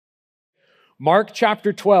Mark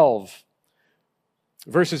chapter 12,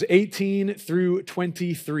 verses 18 through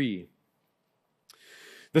 23.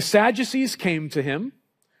 The Sadducees came to him,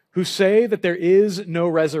 who say that there is no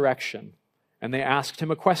resurrection, and they asked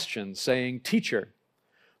him a question, saying, "Teacher,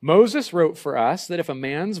 Moses wrote for us that if a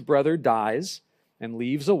man's brother dies and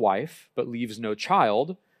leaves a wife, but leaves no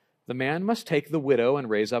child, the man must take the widow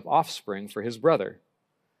and raise up offspring for his brother.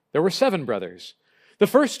 There were 7 brothers. The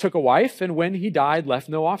first took a wife, and when he died, left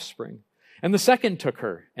no offspring. And the second took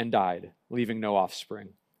her and died, leaving no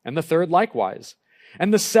offspring. And the third likewise.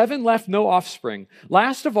 And the 7 left no offspring.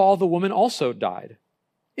 Last of all, the woman also died.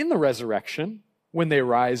 In the resurrection, when they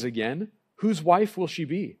rise again, whose wife will she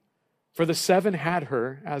be? For the 7 had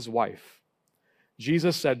her as wife."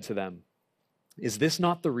 Jesus said to them, "Is this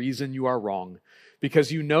not the reason you are wrong?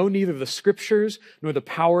 Because you know neither the Scriptures nor the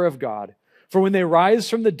power of God. For when they rise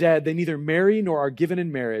from the dead, they neither marry nor are given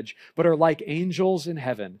in marriage, but are like angels in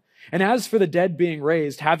heaven. And as for the dead being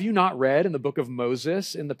raised, have you not read in the book of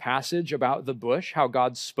Moses, in the passage about the bush, how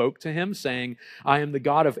God spoke to him, saying, 'I am the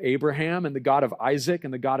God of Abraham and the God of Isaac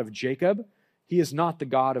and the God of Jacob'? He is not the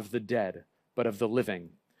God of the dead, but of the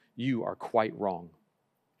living. You are quite wrong."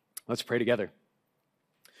 Let's pray together.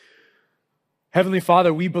 Heavenly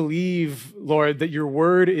Father, we believe, Lord, that your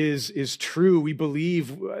word is true. We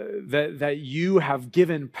believe that you have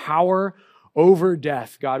given power over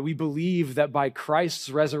death, God. We believe that by Christ's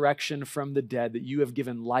resurrection from the dead, that you have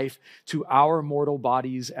given life to our mortal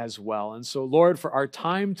bodies as well. And so, Lord, for our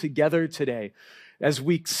time together today, as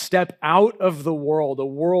we step out of the world, a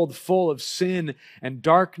world full of sin and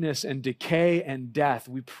darkness and decay and death,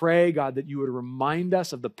 we pray, God, that you would remind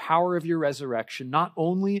us of the power of your resurrection, not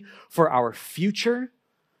only for our future,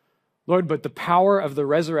 Lord, but the power of the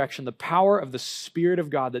resurrection, the power of the Spirit of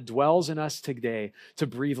God that dwells in us today to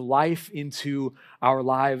breathe life into our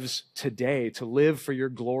lives today, to live for your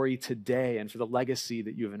glory today and for the legacy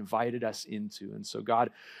that you have invited us into. And so, God,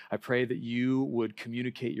 I pray that you would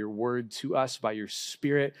communicate your word to us by your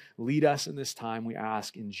Spirit. Lead us in this time, we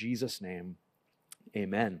ask in Jesus' name.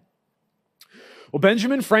 Amen. Well,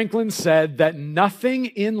 Benjamin Franklin said that nothing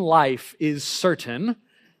in life is certain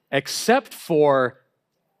except for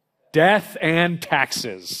death and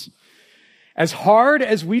taxes. As hard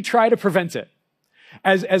as we try to prevent it,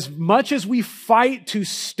 as much as we fight to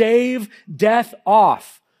stave death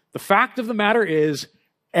off, the fact of the matter is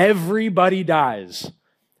everybody dies.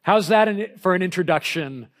 How's that for an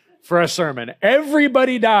introduction for a sermon?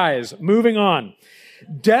 Everybody dies. Moving on.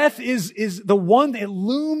 Death is the one that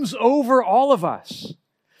looms over all of us.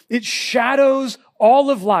 It shadows all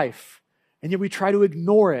of life. And yet we try to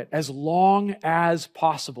ignore it as long as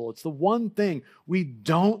possible. It's the one thing we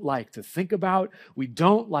don't like to think about, we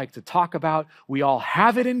don't like to talk about. We all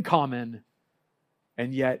have it in common,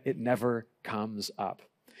 and yet it never comes up.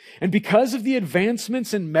 And because of the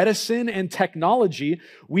advancements in medicine and technology,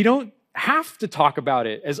 we don't have to talk about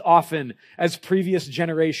it as often as previous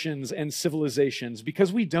generations and civilizations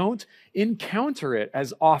because we don't encounter it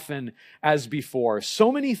as often as before.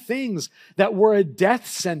 So many things that were a death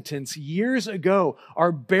sentence years ago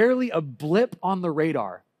are barely a blip on the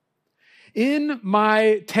radar. In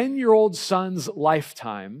my 10-year-old son's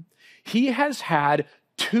lifetime, he has had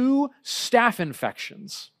 2 staph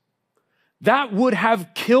infections. That would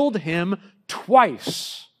have killed him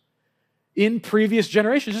twice in previous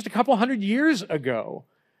generations, just a couple hundred years ago.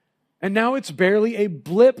 And now it's barely a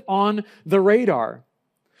blip on the radar.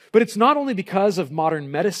 But it's not only because of modern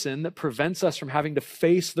medicine that prevents us from having to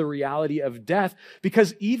face the reality of death,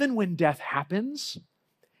 because even when death happens,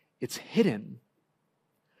 it's hidden.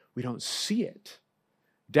 We don't see it.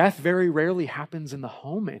 Death very rarely happens in the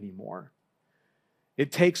home anymore.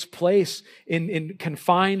 It takes place in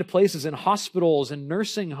confined places, in hospitals and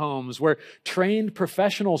nursing homes where trained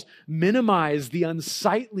professionals minimize the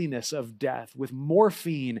unsightliness of death with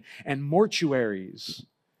morphine and mortuaries.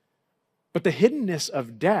 But the hiddenness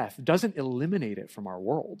of death doesn't eliminate it from our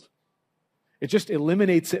world. It just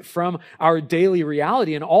eliminates it from our daily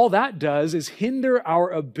reality. And all that does is hinder our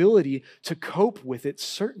ability to cope with its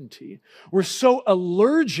certainty. We're so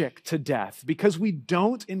allergic to death because we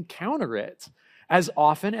don't encounter it as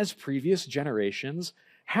often as previous generations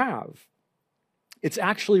have. It's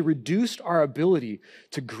actually reduced our ability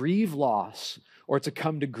to grieve loss or to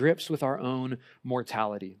come to grips with our own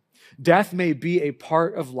mortality. Death may be a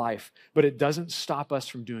part of life, but it doesn't stop us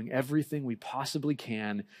from doing everything we possibly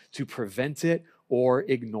can to prevent it or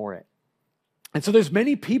ignore it. And so there's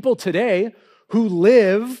many people today who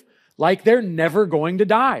live like they're never going to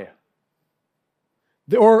die.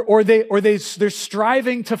 They're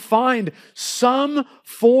striving to find some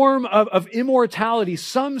form of immortality,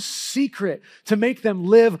 some secret to make them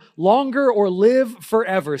live longer or live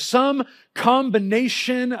forever, some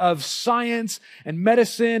combination of science and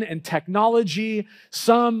medicine and technology,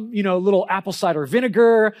 some, little apple cider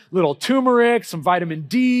vinegar, little turmeric, some vitamin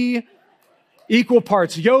D, equal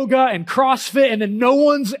parts yoga and CrossFit, and then no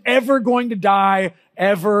one's ever going to die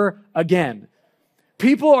ever again.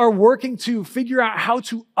 People are working to figure out how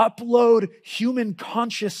to upload human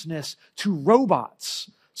consciousness to robots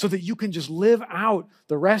so that you can just live out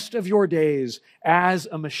the rest of your days as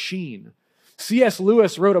a machine. C.S.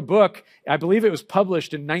 Lewis wrote a book, I believe it was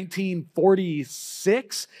published in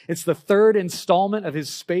 1946. It's the third installment of his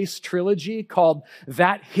space trilogy called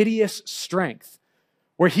That Hideous Strength,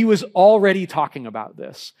 where he was already talking about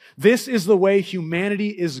this. This is the way humanity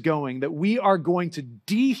is going, that we are going to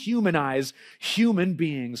dehumanize human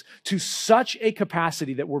beings to such a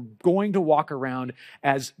capacity that we're going to walk around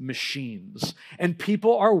as machines. And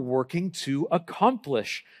people are working to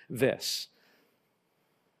accomplish this.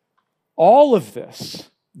 All of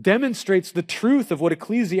this demonstrates the truth of what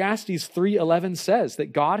Ecclesiastes 3:11 says,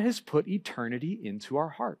 that God has put eternity into our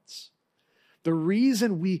hearts. The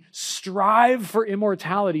reason we strive for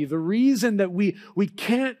immortality, the reason that we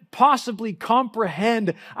can't possibly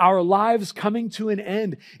comprehend our lives coming to an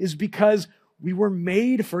end is because we were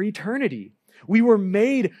made for eternity. We were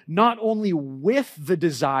made not only with the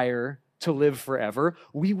desire to live forever,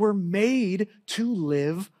 we were made to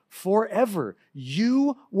live forever.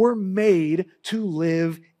 You were made to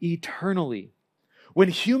live eternally. When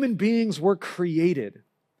human beings were created,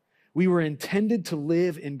 we were intended to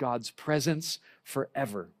live in God's presence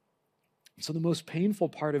forever. So the most painful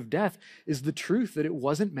part of death is the truth that it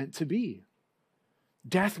wasn't meant to be.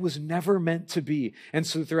 Death was never meant to be. And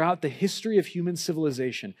so throughout the history of human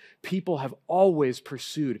civilization, people have always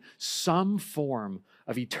pursued some form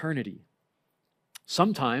of eternity.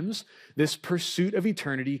 Sometimes this pursuit of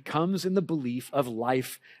eternity comes in the belief of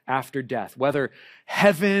life after death, whether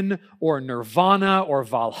heaven or nirvana or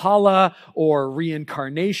Valhalla or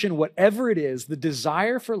reincarnation, whatever it is, the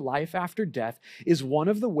desire for life after death is one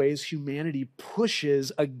of the ways humanity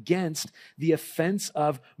pushes against the offense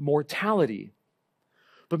of mortality.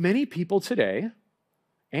 But many people today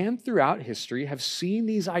and throughout history have seen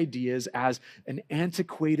these ideas as an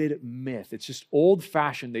antiquated myth. It's just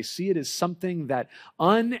old-fashioned. They see it as something that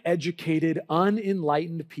uneducated,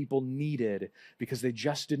 unenlightened people needed because they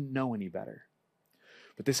just didn't know any better.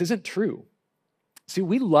 But this isn't true. See,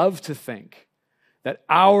 we love to think that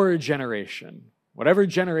our generation, whatever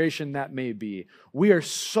generation that may be, we are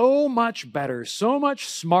so much better, so much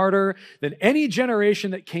smarter than any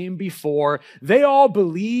generation that came before. They all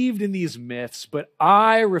believed in these myths, but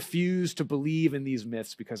I refuse to believe in these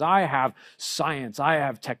myths because I have science, I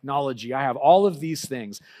have technology, I have all of these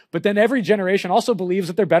things. But then every generation also believes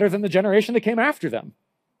that they're better than the generation that came after them.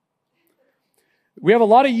 We have a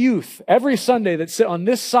lot of youth every Sunday that sit on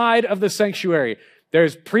this side of the sanctuary.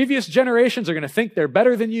 There's previous generations are going to think they're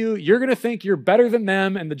better than you. You're going to think you're better than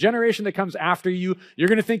them. And the generation that comes after you, you're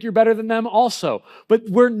going to think you're better than them also. But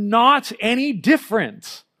we're not any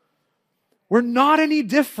different. We're not any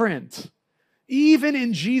different. Even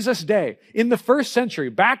in Jesus' day, in the first century,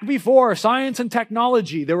 back before science and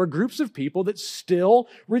technology, there were groups of people that still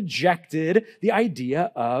rejected the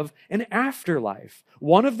idea of an afterlife.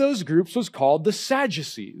 One of those groups was called the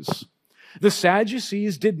Sadducees. The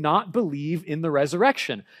Sadducees did not believe in the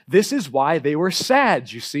resurrection. This is why they were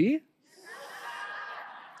sad, you see?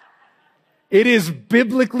 It is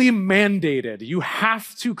biblically mandated. You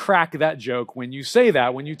have to crack that joke when you say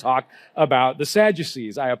that, when you talk about the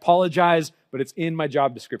Sadducees. I apologize, but it's in my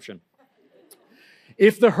job description.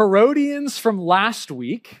 If the Herodians from last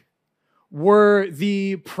week were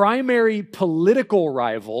the primary political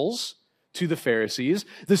rivals to the Pharisees,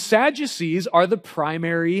 the Sadducees are the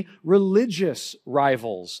primary religious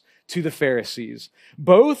rivals to the Pharisees.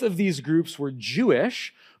 Both of these groups were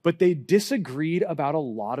Jewish, but they disagreed about a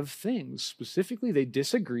lot of things. Specifically, they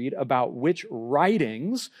disagreed about which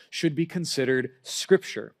writings should be considered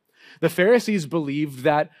scripture. The Pharisees believed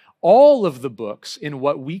that all of the books in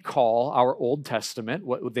what we call our Old Testament,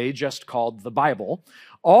 what they just called the Bible,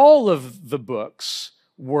 all of the books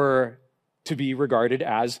were to be regarded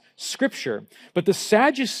as scripture. But the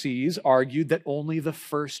Sadducees argued that only the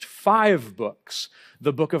first 5 books,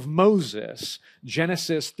 the book of Moses,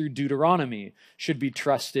 Genesis through Deuteronomy, should be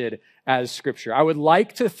trusted as scripture. I would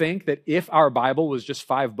like to think that if our Bible was just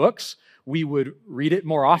 5 books, we would read it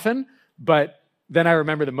more often, but then I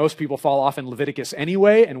remember that most people fall off in Leviticus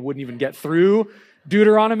anyway and wouldn't even get through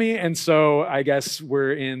Deuteronomy, and so I guess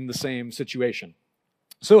we're in the same situation.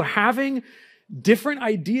 So having different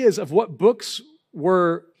ideas of what books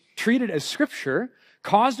were treated as scripture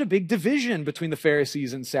caused a big division between the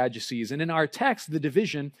Pharisees and Sadducees. And in our text, the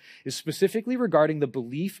division is specifically regarding the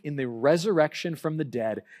belief in the resurrection from the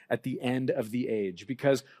dead at the end of the age,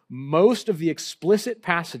 because most of the explicit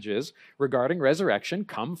passages regarding resurrection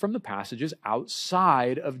come from the passages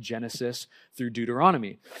outside of Genesis through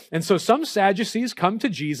Deuteronomy. And so some Sadducees come to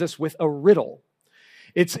Jesus with a riddle.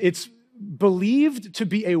 It's believed to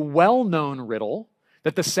be a well-known riddle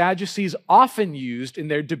that the Sadducees often used in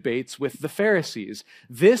their debates with the Pharisees.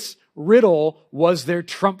 This riddle was their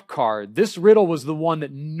trump card. This riddle was the one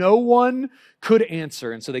that no one could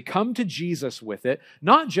answer. And so they come to Jesus with it,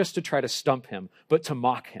 not just to try to stump him, but to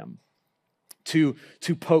mock him, to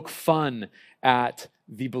poke fun at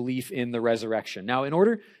the belief in the resurrection. Now, in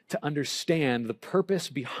order to understand the purpose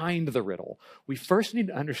behind the riddle, we first need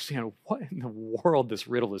to understand what in the world this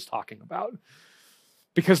riddle is talking about,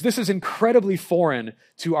 because this is incredibly foreign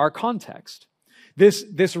to our context.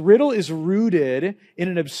 This riddle is rooted in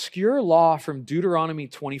an obscure law from Deuteronomy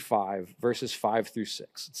 25, verses 5 through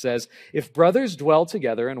 6. It says, "If brothers dwell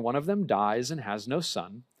together and one of them dies and has no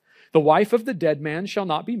son, the wife of the dead man shall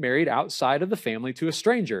not be married outside of the family to a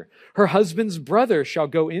stranger. Her husband's brother shall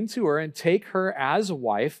go into her and take her as a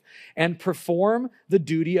wife and perform the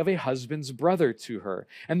duty of a husband's brother to her.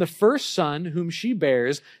 And the first son whom she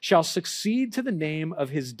bears shall succeed to the name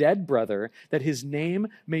of his dead brother, that his name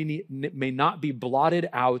may not be blotted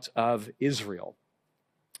out of Israel."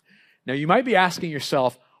 Now you might be asking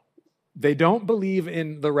yourself, they don't believe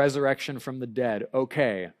in the resurrection from the dead.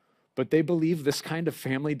 Okay. But they believe this kind of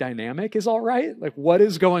family dynamic is all right? Like, what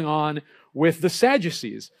is going on with the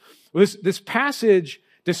Sadducees? Well, this passage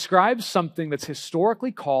describes something that's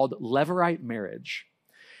historically called Levirate marriage.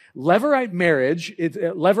 Levirate marriage,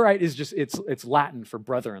 Levirate is just, it's Latin for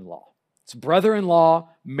brother-in-law. It's brother-in-law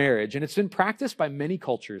marriage, and it's been practiced by many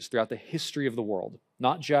cultures throughout the history of the world,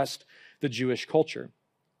 not just the Jewish culture.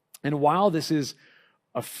 And while this is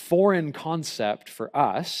a foreign concept for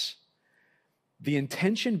us, the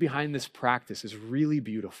intention behind this practice is really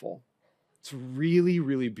beautiful. It's really,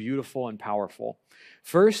 really beautiful and powerful.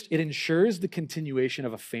 First, it ensures the continuation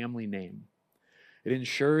of a family name. It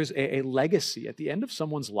ensures a legacy. At the end of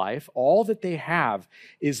someone's life, all that they have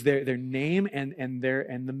is their name and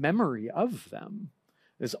the memory of them.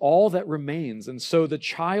 Is all that remains. And so the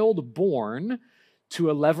child born to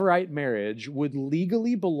a Levirate marriage would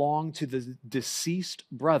legally belong to the deceased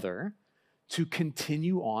brother, to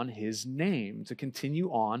continue on his name, to continue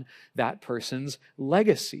on that person's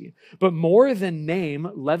legacy. But more than name,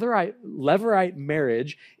 Levirate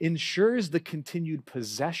marriage ensures the continued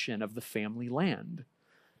possession of the family land.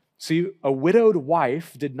 See, a widowed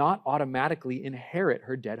wife did not automatically inherit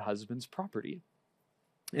her dead husband's property.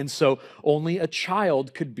 And so only a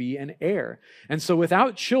child could be an heir. And so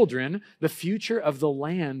without children, the future of the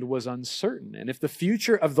land was uncertain. And if the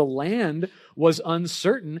future of the land was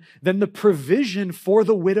uncertain, then the provision for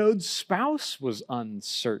the widowed spouse was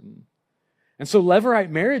uncertain. And so Levirate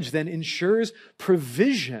marriage then ensures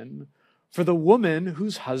provision for the woman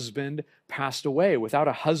whose husband passed away. Without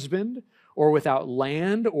a husband, or without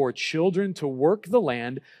land or children to work the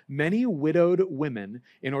land, many widowed women,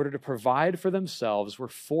 in order to provide for themselves, were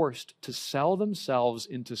forced to sell themselves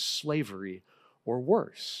into slavery or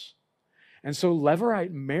worse. And so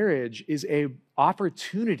Levirate marriage is an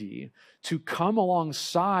opportunity to come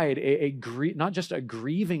alongside not just a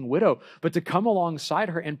grieving widow, but to come alongside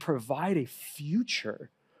her and provide a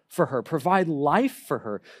future for her, provide life for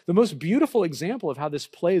her. The most beautiful example of how this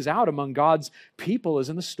plays out among God's people is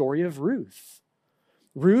in the story of Ruth.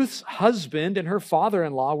 Ruth's husband and her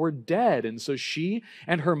father-in-law were dead, and so she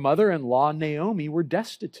and her mother-in-law, Naomi, were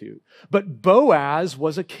destitute. But Boaz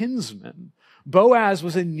was a kinsman. Boaz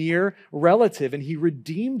was a near relative, and he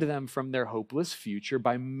redeemed them from their hopeless future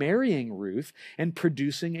by marrying Ruth and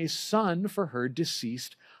producing a son for her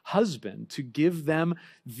deceased husband, to give them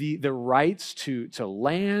the rights to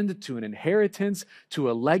land, to an inheritance, to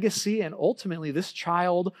a legacy. And ultimately, this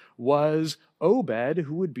child was Obed,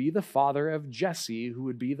 who would be the father of Jesse, who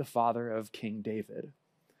would be the father of King David.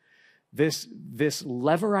 This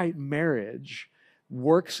Levirate marriage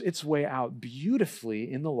works its way out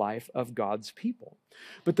beautifully in the life of God's people.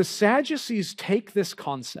 But the Sadducees take this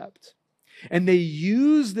concept, and they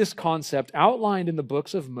use this concept outlined in the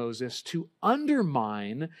books of Moses to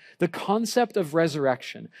undermine the concept of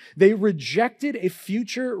resurrection. They rejected a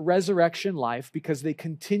future resurrection life because they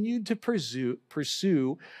continued to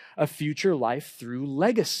pursue a future life through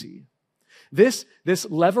legacy. This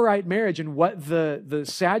Levirate marriage and what the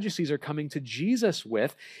Sadducees are coming to Jesus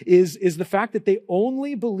with is the fact that they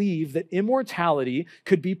only believe that immortality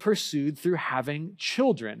could be pursued through having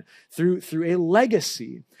children, through a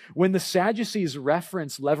legacy. When the Sadducees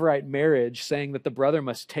reference Levirate marriage, saying that the brother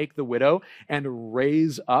must take the widow and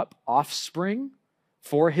raise up offspring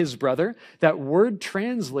for his brother, that word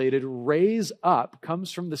translated raise up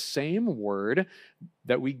comes from the same word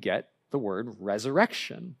that we get the word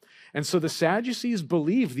resurrection. And so the Sadducees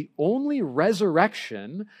believe the only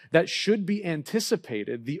resurrection that should be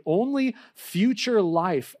anticipated, the only future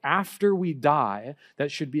life after we die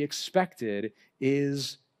that should be expected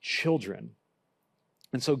is children.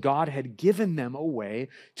 And so God had given them a way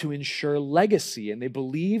to ensure legacy. And they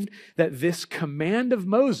believed that this command of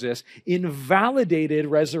Moses invalidated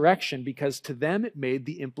resurrection because to them it made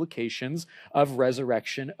the implications of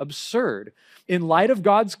resurrection absurd. In light of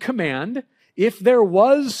God's command, if there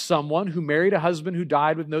was someone who married a husband who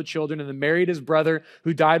died with no children, and then married his brother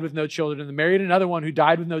who died with no children, and then married another one who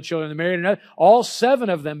died with no children, and then married another, all 7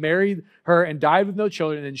 of them married her and died with no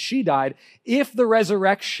children, and then she died. If the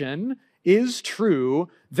resurrection is true,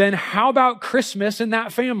 then how about Christmas in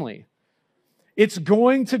that family? It's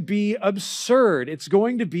going to be absurd. It's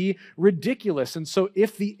going to be ridiculous. And so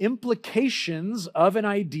if the implications of an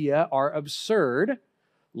idea are absurd,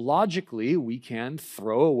 logically we can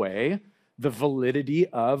throw away the validity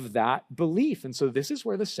of that belief. And so this is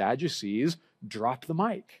where the Sadducees drop the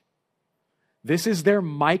mic. This is their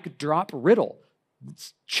mic drop riddle.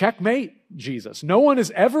 It's checkmate, Jesus. No one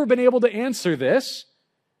has ever been able to answer this.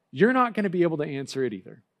 You're not going to be able to answer it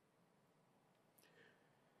either.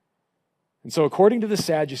 And so according to the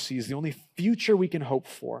Sadducees, the only future we can hope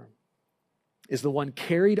for is the one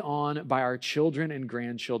carried on by our children and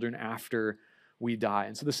grandchildren after we die.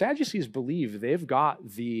 And so the Sadducees believe they've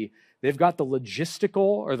got the logistical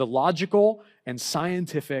or the logical and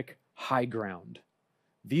scientific high ground.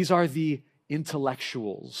 These are the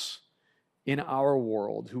intellectuals in our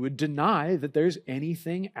world who would deny that there's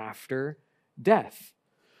anything after death.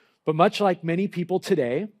 But much like many people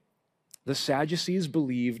today, the Sadducees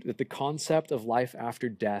believed that the concept of life after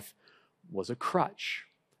death was a crutch.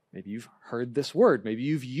 Maybe you've heard this word. Maybe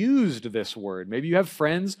you've used this word. Maybe you have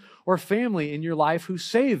friends or family in your life who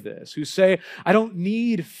say this, who say, I don't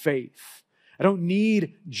need faith. I don't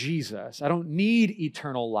need Jesus. I don't need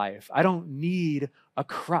eternal life. I don't need a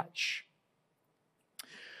crutch. It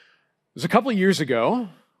was a couple of years ago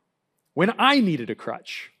when I needed a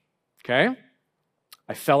crutch, okay?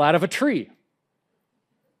 I fell out of a tree.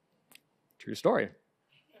 True story.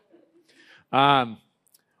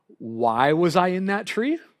 Why was I in that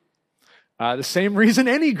tree? The same reason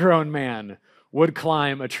any grown man would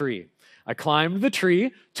climb a tree. I climbed the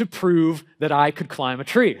tree to prove that I could climb a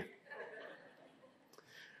tree.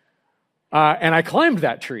 And I climbed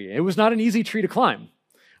that tree. It was not an easy tree to climb.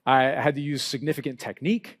 I had to use significant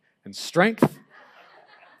technique and strength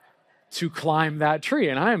to climb that tree.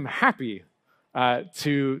 And I'm happy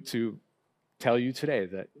to tell you today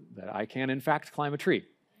that I can, in fact, climb a tree.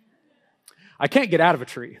 I can't get out of a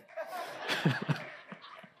tree.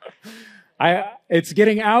 It's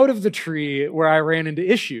getting out of the tree where I ran into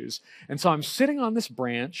issues. And so I'm sitting on this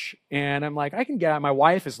branch, and I'm like, I can get out. My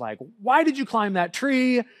wife is like, why did you climb that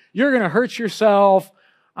tree? You're going to hurt yourself.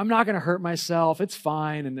 I'm not going to hurt myself. It's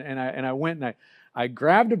fine. And I went and I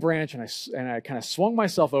grabbed a branch, and I kind of swung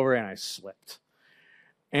myself over, and I slipped.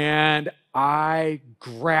 And I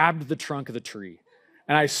grabbed the trunk of the tree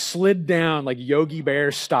and I slid down like Yogi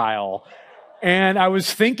Bear style. And I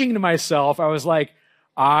was thinking to myself, I was like,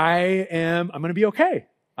 I'm going to be okay.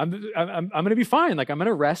 I'm going to be fine. Like I'm going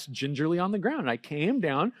to rest gingerly on the ground. And I came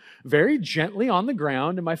down very gently on the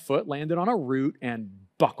ground and my foot landed on a root and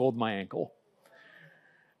buckled my ankle.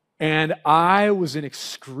 And I was in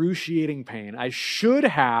excruciating pain. I should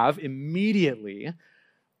have immediately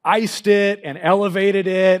iced it and elevated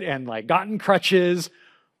it and like gotten crutches,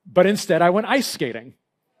 but instead I went ice skating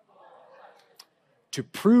to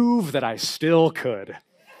prove that I still could.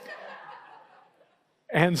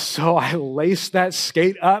 And so I laced that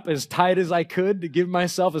skate up as tight as I could to give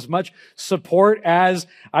myself as much support as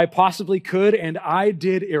I possibly could, and I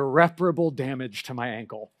did irreparable damage to my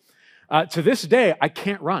ankle. To this day, I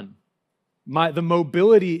can't run. The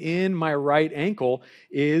mobility in my right ankle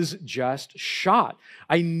is just shot.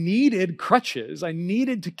 I needed crutches. I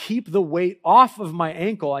needed to keep the weight off of my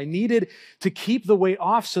ankle. I needed to keep the weight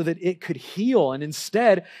off so that it could heal. And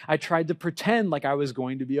instead, I tried to pretend like I was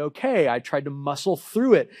going to be okay. I tried to muscle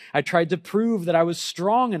through it. I tried to prove that I was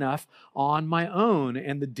strong enough on my own,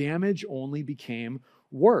 and the damage only became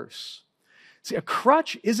worse. See, a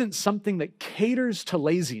crutch isn't something that caters to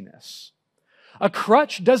laziness. A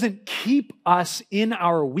crutch doesn't keep us in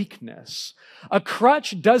our weakness. A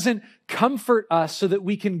crutch doesn't comfort us so that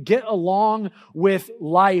we can get along with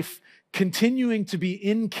life, continuing to be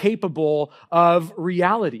incapable of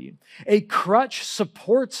reality. A crutch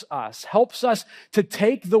supports us, helps us to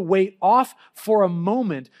take the weight off for a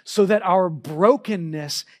moment so that our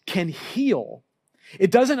brokenness can heal. It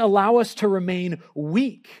doesn't allow us to remain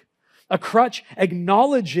weak. A crutch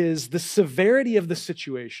acknowledges the severity of the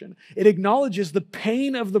situation. It acknowledges the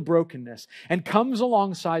pain of the brokenness and comes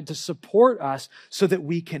alongside to support us so that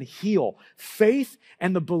we can heal. Faith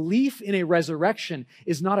and the belief in a resurrection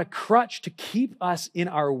is not a crutch to keep us in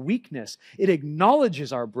our weakness. It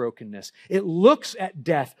acknowledges our brokenness. It looks at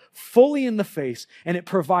death fully in the face, and it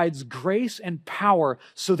provides grace and power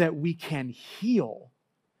so that we can heal.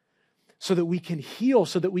 So that we can heal,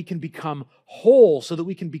 so that we can become whole, so that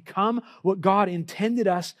we can become what God intended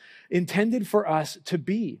for us to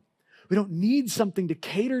be. We don't need something to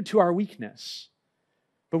cater to our weakness,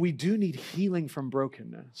 but we do need healing from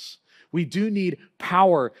brokenness. We do need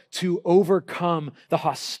power to overcome the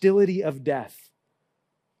hostility of death.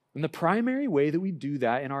 And the primary way that we do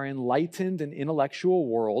that in our enlightened and intellectual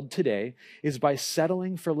world today is by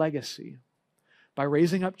settling for legacy, by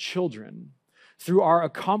raising up children, through our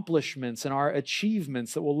accomplishments and our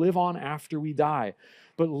achievements that will live on after we die,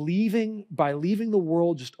 but by leaving the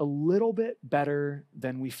world just a little bit better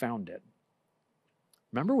than we found it.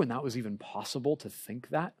 Remember when that was even possible to think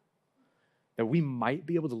that we might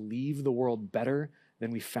be able to leave the world better than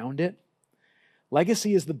we found it?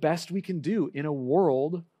 Legacy is the best we can do in a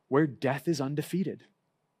world where death is undefeated.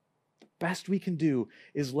 The best we can do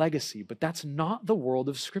is legacy, but that's not the world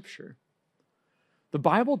of Scripture. The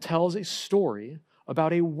Bible tells a story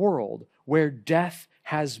about a world where death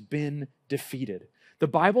has been defeated. The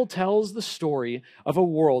Bible tells the story of a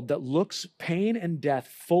world that looks pain and death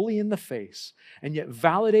fully in the face and yet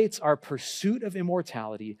validates our pursuit of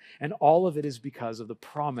immortality, and all of it is because of the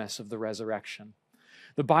promise of the resurrection.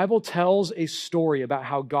 The Bible tells a story about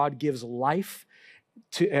how God gives life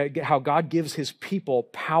how God gives his people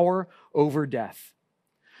power over death.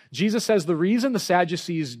 Jesus says the reason the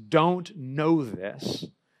Sadducees don't know this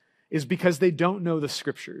is because they don't know the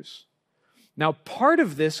Scriptures. Now, part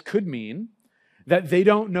of this could mean that they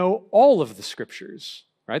don't know all of the Scriptures,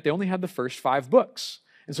 right? They only had the first 5 books.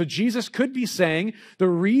 And so Jesus could be saying the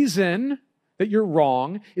reason that you're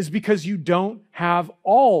wrong is because you don't have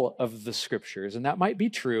all of the Scriptures. And that might be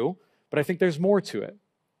true, but I think there's more to it.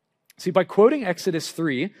 See, by quoting Exodus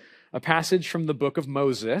 3, a passage from the book of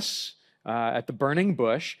Moses, at the burning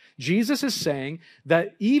bush, Jesus is saying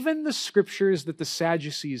that even the Scriptures that the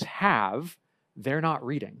Sadducees have, they're not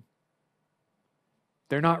reading.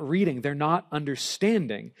 They're not reading. They're not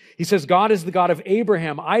understanding. He says God is the God of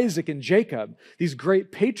Abraham, Isaac, and Jacob, these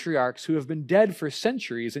great patriarchs who have been dead for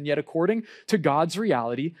centuries, and yet according to God's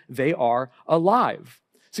reality, they are alive.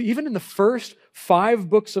 So even in the first 5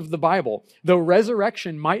 books of the Bible, though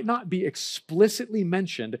resurrection might not be explicitly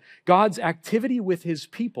mentioned, God's activity with his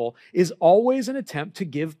people is always an attempt to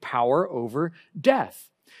give power over death.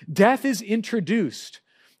 Death is introduced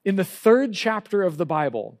in the 3rd chapter of the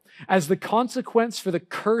Bible as the consequence for the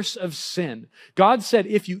curse of sin. God said,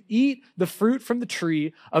 if you eat the fruit from the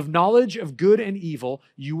tree of knowledge of good and evil,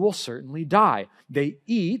 you will certainly die. They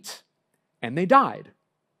eat and they died.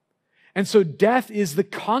 And so death is the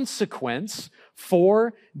consequence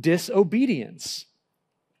for disobedience.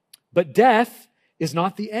 But death is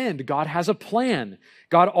not the end. God has a plan.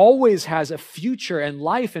 God always has a future and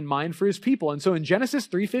life in mind for his people. And so in Genesis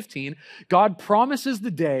 3:15, God promises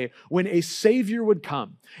the day when a Savior would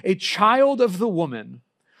come, a child of the woman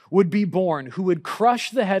would be born, who would crush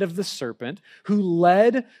the head of the serpent, who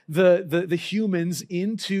led the humans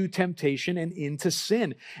into temptation and into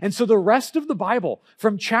sin. And so the rest of the Bible,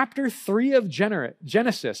 from chapter 3 of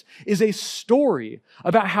Genesis, is a story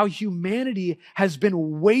about how humanity has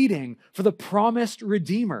been waiting for the promised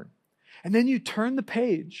Redeemer. And then you turn the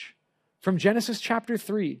page from Genesis chapter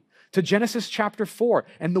 3 to Genesis chapter 4,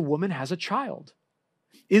 and the woman has a child.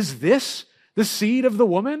 Is this the seed of the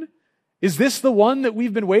woman? Is this the one that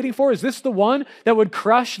we've been waiting for? Is this the one that would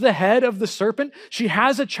crush the head of the serpent? She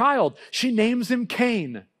has a child. She names him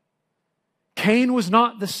Cain. Cain was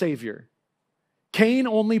not the Savior. Cain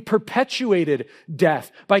only perpetuated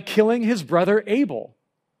death by killing his brother Abel.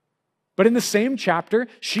 But in the same chapter,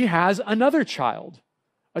 she has another child,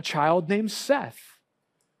 a child named Seth.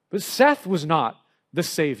 But Seth was not the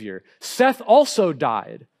Savior. Seth also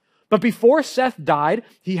died. But before Seth died,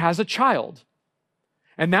 he has a child.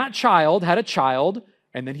 And that child had a child,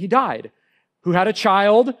 and then he died. Who had a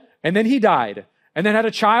child, and then he died. And then had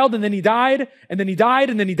a child, and then he died, and then he died,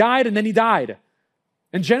 and then he died, and then he died.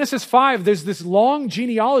 In Genesis 5, there's this long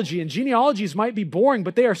genealogy, and genealogies might be boring,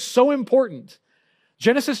 but they are so important.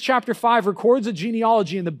 Genesis chapter 5 records a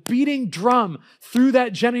genealogy, and the beating drum through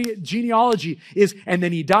that genealogy is, and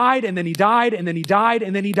then he died, and then he died, and then he died,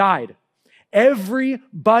 and then he died.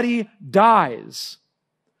 Everybody dies.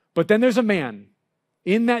 But then there's a man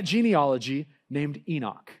in that genealogy named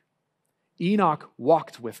Enoch. Enoch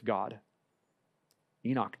walked with God.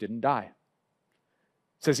 Enoch didn't die.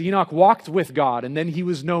 It says Enoch walked with God, and then he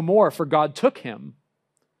was no more, for God took him.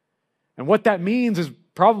 And what that means is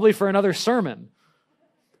probably for another sermon.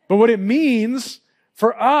 But what it means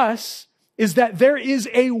for us is that there is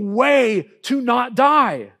a way to not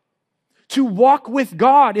die. To walk with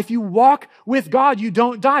God. If you walk with God, you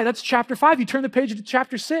don't die. That's chapter 5. You turn the page to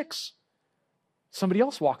chapter 6. Somebody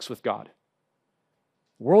else walks with God.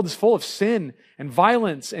 The world is full of sin and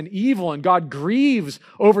violence and evil, and God grieves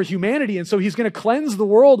over humanity, and so he's going to cleanse the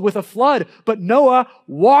world with a flood. But Noah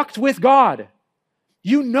walked with God.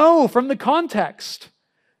 You know from the context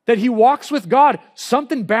that he walks with God.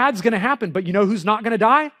 Something bad's going to happen, but you know who's not going to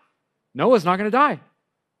die? Noah's not going to die.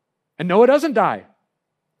 And Noah doesn't die.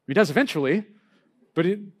 He does eventually,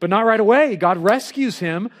 but not right away. God rescues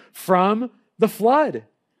him from the flood.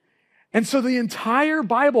 And so the entire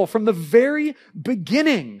Bible, from the very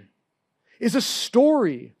beginning, is a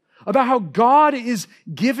story about how God is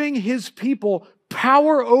giving his people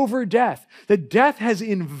power over death. That death has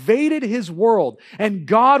invaded his world, and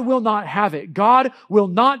God will not have it. God will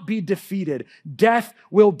not be defeated. Death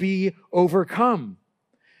will be overcome.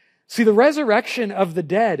 See, the resurrection of the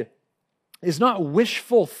dead is not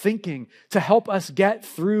wishful thinking to help us get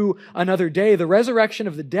through another day. The resurrection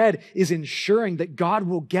of the dead is ensuring that God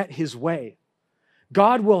will get his way.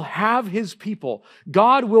 God will have his people.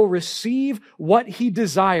 God will receive what he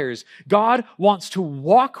desires. God wants to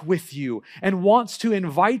walk with you and wants to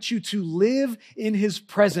invite you to live in his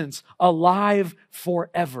presence, alive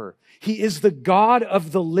forever. He is the God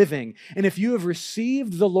of the living. And if you have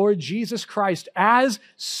received the Lord Jesus Christ as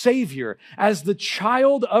Savior, as the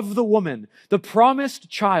child of the woman, the promised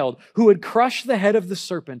child who would crush the head of the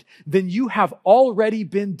serpent, then you have already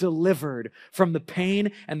been delivered from the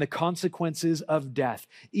pain and the consequences of death.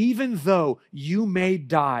 Even though you may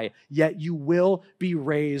die, yet you will be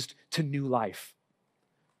raised to new life.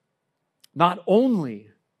 Not only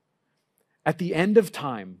at the end of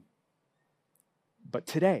time, but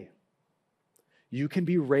today. You can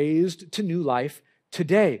be raised to new life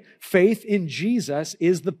today. Faith in Jesus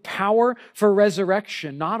is the power for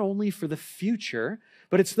resurrection, not only for the future,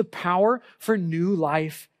 but it's the power for new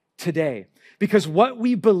life today. Because what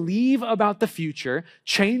we believe about the future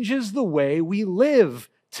changes the way we live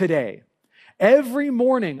today. Every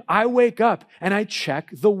morning I wake up and I check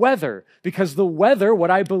the weather, because the weather,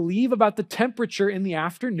 what I believe about the temperature in the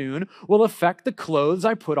afternoon, will affect the clothes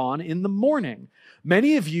I put on in the morning.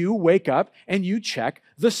 Many of you wake up and you check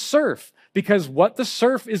the surf, because what the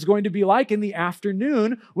surf is going to be like in the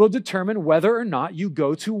afternoon will determine whether or not you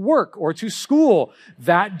go to work or to school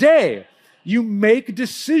that day. You make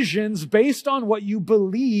decisions based on what you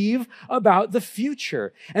believe about the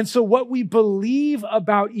future. And so what we believe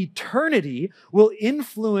about eternity will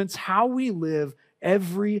influence how we live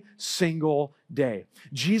every single day.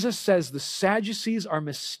 Jesus says the Sadducees are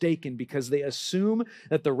mistaken because they assume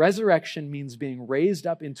that the resurrection means being raised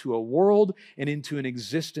up into a world and into an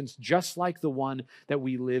existence just like the one that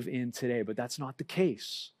we live in today. But that's not the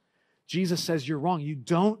case. Jesus says you're wrong. You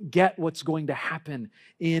don't get what's going to happen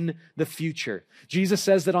in the future. Jesus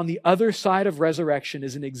says that on the other side of resurrection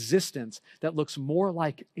is an existence that looks more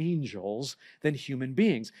like angels than human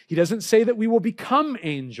beings. He doesn't say that we will become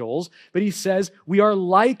angels, but he says we are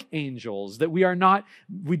like angels, that we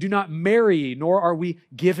do not marry, nor are we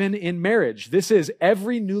given in marriage. This is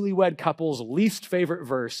every newlywed couple's least favorite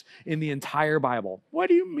verse in the entire Bible. What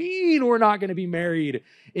do you mean we're not going to be married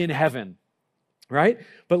in heaven? Right?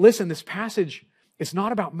 But listen, this passage is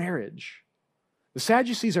not about marriage. The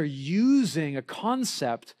Sadducees are using a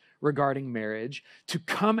concept regarding marriage to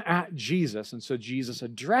come at Jesus. And so Jesus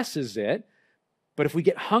addresses it. But if we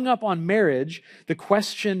get hung up on marriage,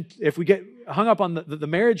 if we get hung up on the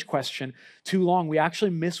marriage question too long, we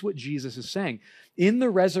actually miss what Jesus is saying. In the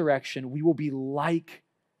resurrection, we will be like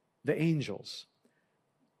the angels.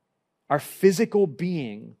 Our physical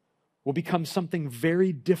being will become something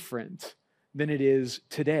very different than it is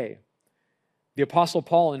today. The Apostle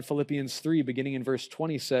Paul in Philippians 3, beginning in verse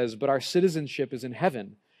 20, says, "But our citizenship is in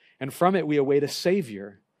heaven, and from it we await a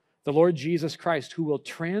Savior, the Lord Jesus Christ, who will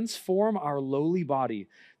transform our lowly body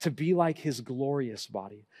to be like his glorious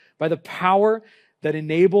body, by the power that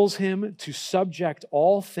enables him to subject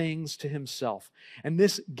all things to himself. And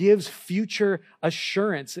this gives future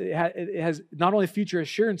assurance. It has not only future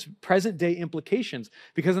assurance, present day implications.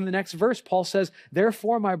 Because in the next verse, Paul says,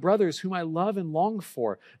 "Therefore, my brothers, whom I love and long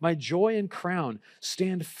for, my joy and crown,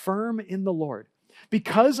 stand firm in the Lord."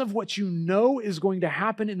 Because of what you know is going to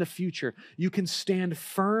happen in the future, you can stand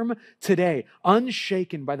firm today,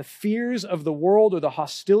 unshaken by the fears of the world or the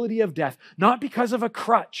hostility of death, not because of a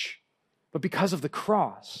crutch, but because of the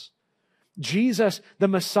cross. Jesus, the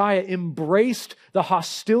Messiah, embraced the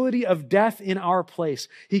hostility of death in our place.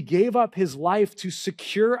 He gave up his life to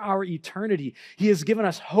secure our eternity. He has given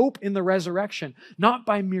us hope in the resurrection, not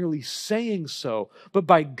by merely saying so, but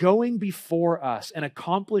by going before us and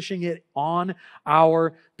accomplishing it on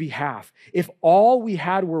our behalf. If all we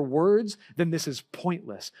had were words, then this is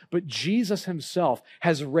pointless. But Jesus himself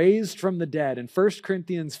has raised from the dead. And 1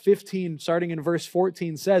 Corinthians 15, starting in verse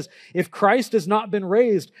 14, says, "If Christ has not been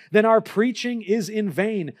raised, then our preaching is in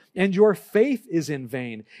vain, and your faith is in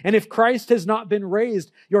vain. And if Christ has not been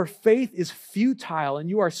raised, your faith is futile, and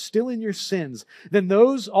you are still in your sins. Then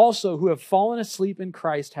those also who have fallen asleep in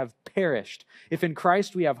Christ have perished. If in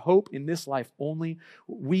Christ we have hope in this life only,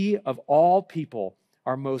 we of all people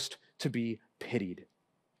are most to be pitied."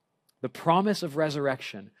 The promise of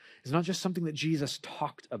resurrection is not just something that Jesus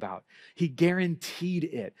talked about. He guaranteed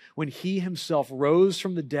it when he himself rose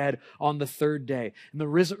from the dead on the third day. And the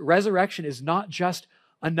resurrection is not just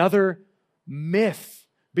another myth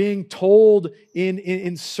being told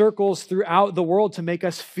in circles throughout the world to make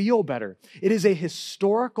us feel better. It is a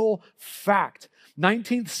historical fact.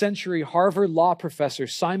 19th century Harvard law professor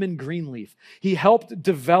Simon Greenleaf, he helped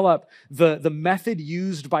develop the method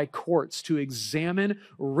used by courts to examine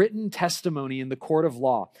written testimony in the court of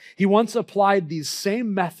law. He once applied these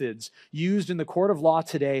same methods used in the court of law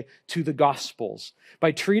today to the Gospels.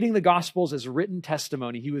 By treating the Gospels as written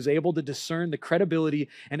testimony, he was able to discern the credibility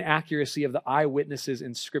and accuracy of the eyewitnesses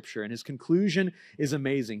in Scripture. And his conclusion is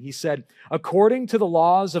amazing. He said, "According to the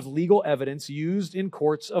laws of legal evidence used in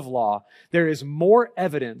courts of law, there is more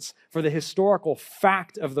evidence for the historical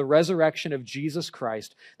fact of the resurrection of Jesus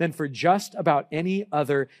Christ than for just about any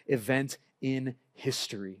other event in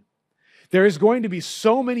history." There is going to be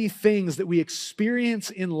so many things that we experience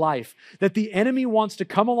in life that the enemy wants to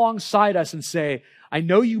come alongside us and say, "I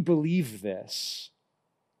know you believe this,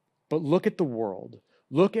 but look at the world.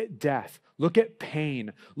 Look at death. Look at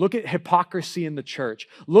pain. Look at hypocrisy in the church.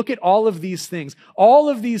 Look at all of these things. All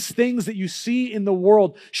of these things that you see in the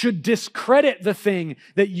world should discredit the thing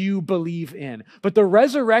that you believe in." But the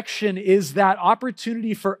resurrection is that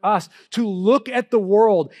opportunity for us to look at the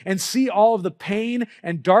world and see all of the pain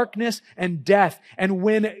and darkness and death. And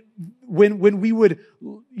when we would,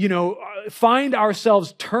 find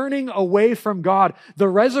ourselves turning away from God, the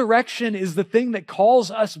resurrection is the thing that calls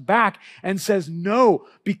us back and says, "No,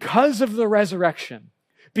 because of the resurrection,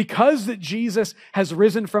 because that Jesus has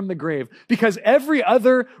risen from the grave, because every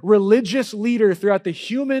other religious leader throughout the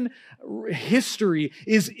human history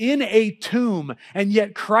is in a tomb, and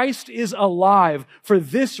yet Christ is alive. For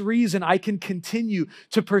this reason, I can continue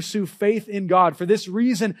to pursue faith in God. For this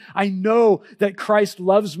reason, I know that Christ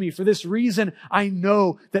loves me. For this reason, I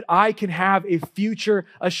know that I can have a future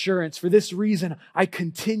assurance. For this reason, I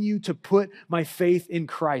continue to put my faith in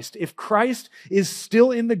Christ." If Christ is still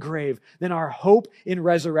in the grave, then our hope in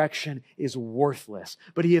resurrection is worthless.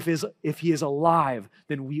 But if he is alive,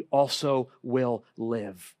 then we also will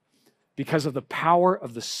live, because of the power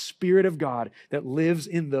of the Spirit of God that lives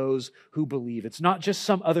in those who believe. It's not just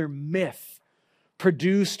some other myth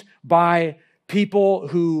produced by people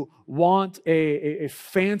who want a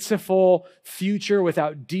fanciful future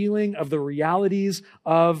without dealing of the realities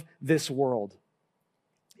of this world.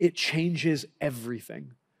 It changes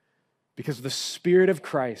everything, because the Spirit of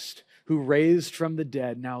Christ, who raised from the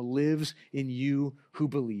dead, now lives in you who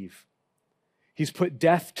believe. He's put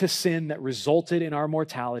death to sin that resulted in our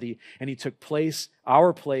mortality, and he took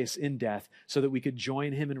our place in death so that we could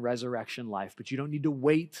join him in resurrection life. But you don't need to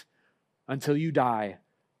wait until you die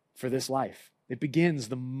for this life. It begins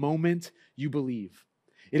the moment you believe.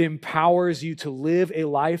 It empowers you to live a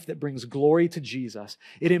life that brings glory to Jesus.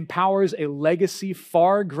 It empowers a legacy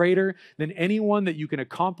far greater than anyone that you can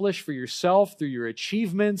accomplish for yourself, through your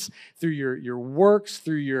achievements, through your works,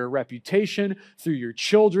 through your reputation, through your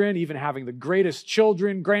children, even having the greatest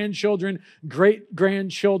children, grandchildren,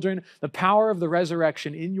 great-grandchildren. The power of the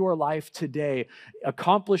resurrection in your life today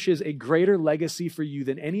accomplishes a greater legacy for you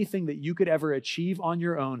than anything that you could ever achieve on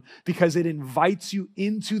your own, because it invites you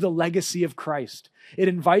into the legacy of Christ. It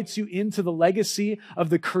invites you into the legacy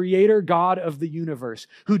of the creator God of the universe,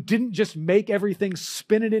 who didn't just make everything,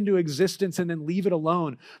 spin it into existence, and then leave it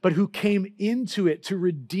alone, but who came into it to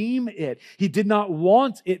redeem it. He did not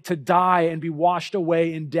want it to die and be washed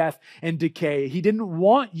away in death and decay. He didn't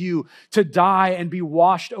want you to die and be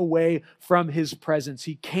washed away from his presence.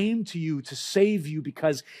 He came to you to save you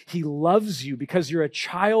because he loves you, because you're a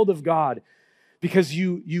child of God, because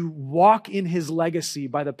you walk in his legacy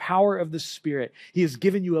by the power of the Spirit. He has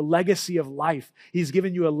given you a legacy of life. He's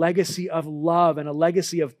given you a legacy of love and a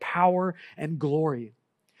legacy of power and glory.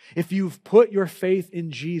 If you've put your faith in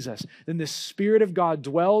Jesus, then the Spirit of God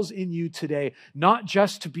dwells in you today, not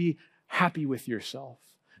just to be happy with yourself,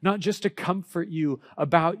 not just to comfort you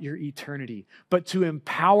about your eternity, but to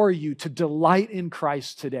empower you to delight in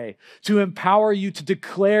Christ today, to empower you to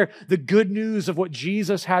declare the good news of what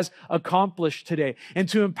Jesus has accomplished today, and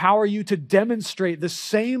to empower you to demonstrate the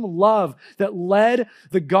same love that led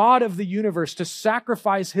the God of the universe to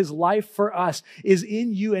sacrifice his life for us is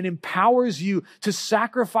in you and empowers you to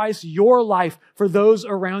sacrifice your life for those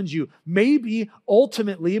around you. Maybe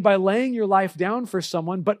ultimately by laying your life down for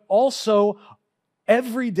someone, but also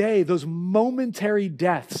every day, those momentary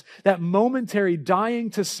deaths, that momentary dying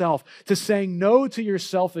to self, to saying no to your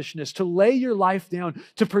selfishness, to lay your life down,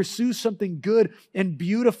 to pursue something good and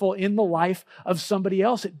beautiful in the life of somebody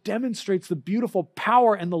else. It demonstrates the beautiful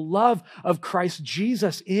power and the love of Christ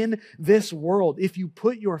Jesus in this world. If you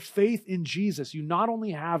put your faith in Jesus, you not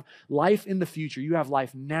only have life in the future, you have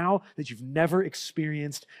life now that you've never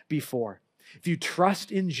experienced before. If you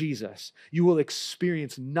trust in Jesus, you will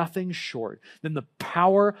experience nothing short than the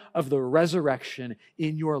power of the resurrection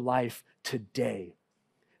in your life today.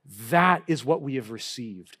 That is what we have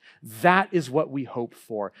received. That is what we hope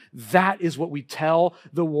for. That is what we tell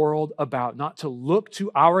the world about, not to look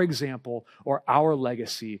to our example or our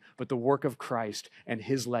legacy, but the work of Christ and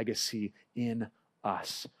his legacy in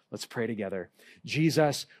us. Let's pray together.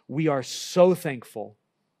 Jesus, we are so thankful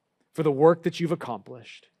for the work that you've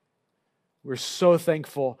accomplished. We're so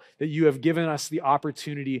thankful that you have given us the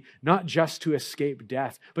opportunity not just to escape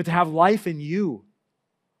death, but to have life in you.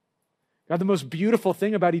 God, the most beautiful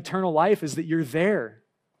thing about eternal life is that you're there.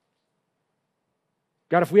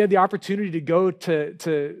 God, if we had the opportunity to go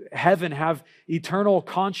to heaven, have eternal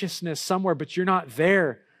consciousness somewhere, but you're not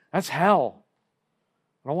there, that's hell.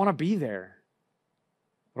 I don't want to be there.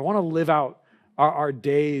 I don't want to live out our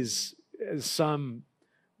days as some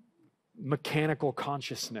mechanical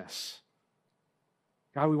consciousness.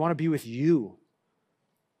 God, we want to be with you,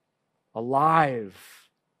 alive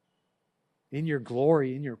in your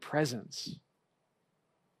glory, in your presence.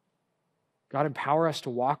 God, empower us to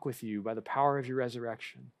walk with you by the power of your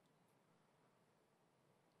resurrection.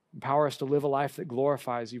 Empower us to live a life that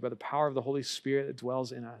glorifies you by the power of the Holy Spirit that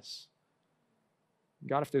dwells in us.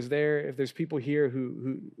 God, if there's people here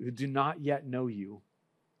who do not yet know you,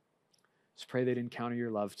 just pray they'd encounter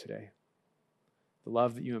your love today. The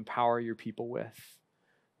love that you empower your people with.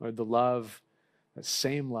 Lord, the love, that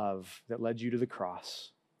same love that led you to the cross.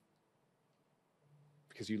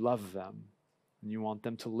 Because you love them and you want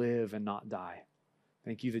them to live and not die.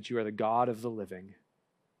 Thank you that you are the God of the living.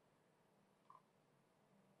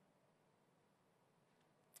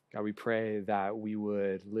 God, we pray that we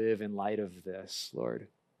would live in light of this, Lord.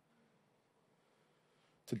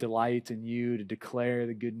 To delight in you, to declare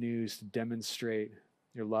the good news, to demonstrate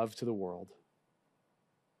your love to the world.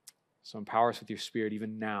 So empower us with your Spirit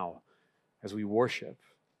even now as we worship,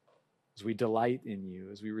 as we delight in you,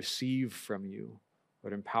 as we receive from you.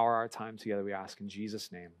 Lord, empower our time together, we ask in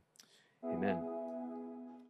Jesus' name. Amen.